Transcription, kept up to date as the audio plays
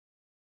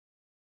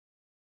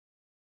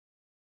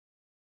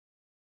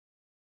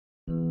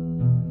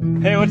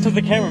Hey, what's with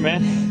the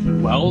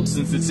cameraman? Well,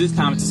 since it's his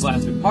time, it's his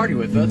last big party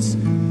with us,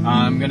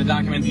 I'm gonna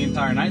document the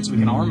entire night so we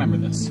can all remember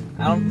this.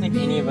 I don't think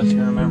any of us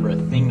can remember a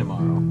thing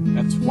tomorrow.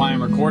 That's why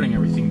I'm recording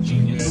everything,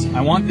 genius. I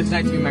want this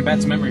night to be my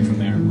best memory from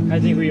there. I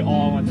think we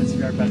all want this to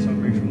be our best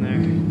memory from there.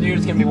 Dude,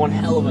 it's gonna be one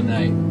hell of a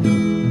night.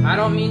 I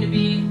don't mean to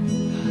be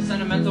the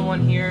sentimental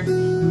one here, but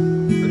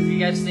if you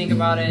guys think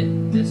about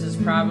it, this is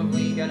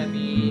probably gonna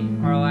be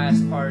our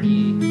last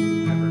party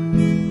ever.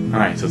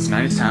 Alright, so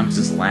tonight is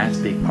Thomas's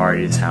last big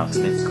party at his house,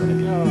 and it's gonna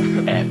be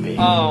epic.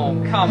 Oh,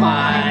 come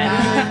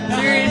on.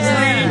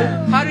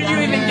 Seriously? How did you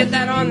even get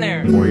that on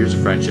there? 4 years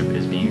of friendship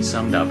is being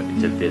summed up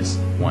into this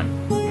one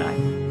night.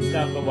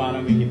 Stuff, but why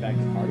don't we get back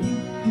to partying?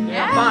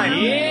 Yeah.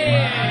 Fine.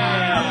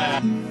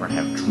 Yeah! We're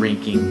gonna have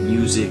drinking,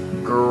 music,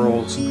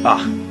 girls,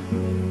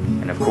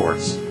 and of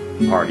course,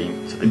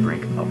 partying to the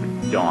brink of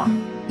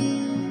dawn.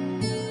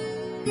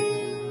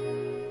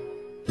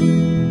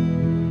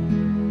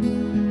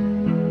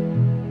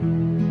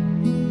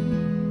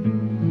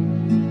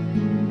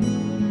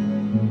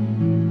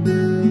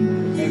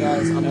 Hey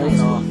guys, I'm playing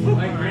off.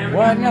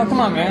 What? No, come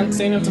on, man.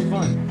 Stay and have some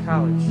fun.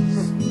 College.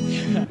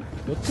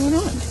 What's going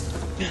on?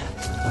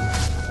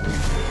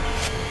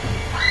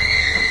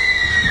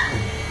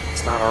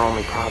 It's not our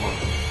only problem.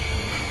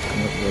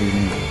 What do you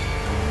mean?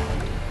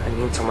 I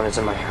need someone that's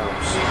in my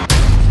house.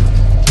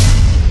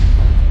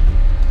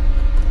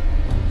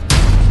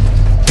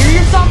 Hear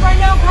yourself right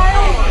now,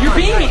 Kyle? You're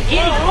being an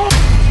idiot.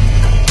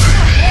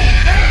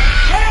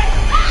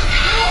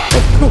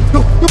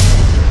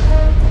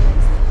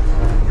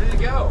 Where did it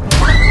go?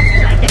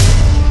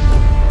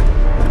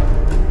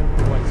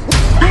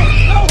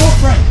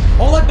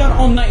 All I've done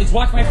all night is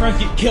watch my friends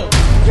get killed.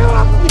 Shut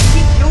up! You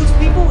keep those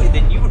people and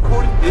then you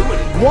record him doing it.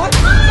 What?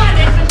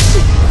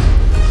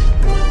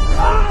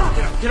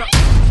 Get up, get up.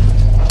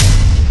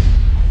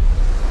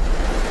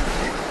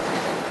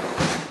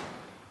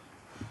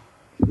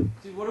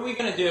 Dude, what are we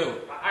gonna do?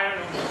 I don't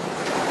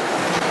know.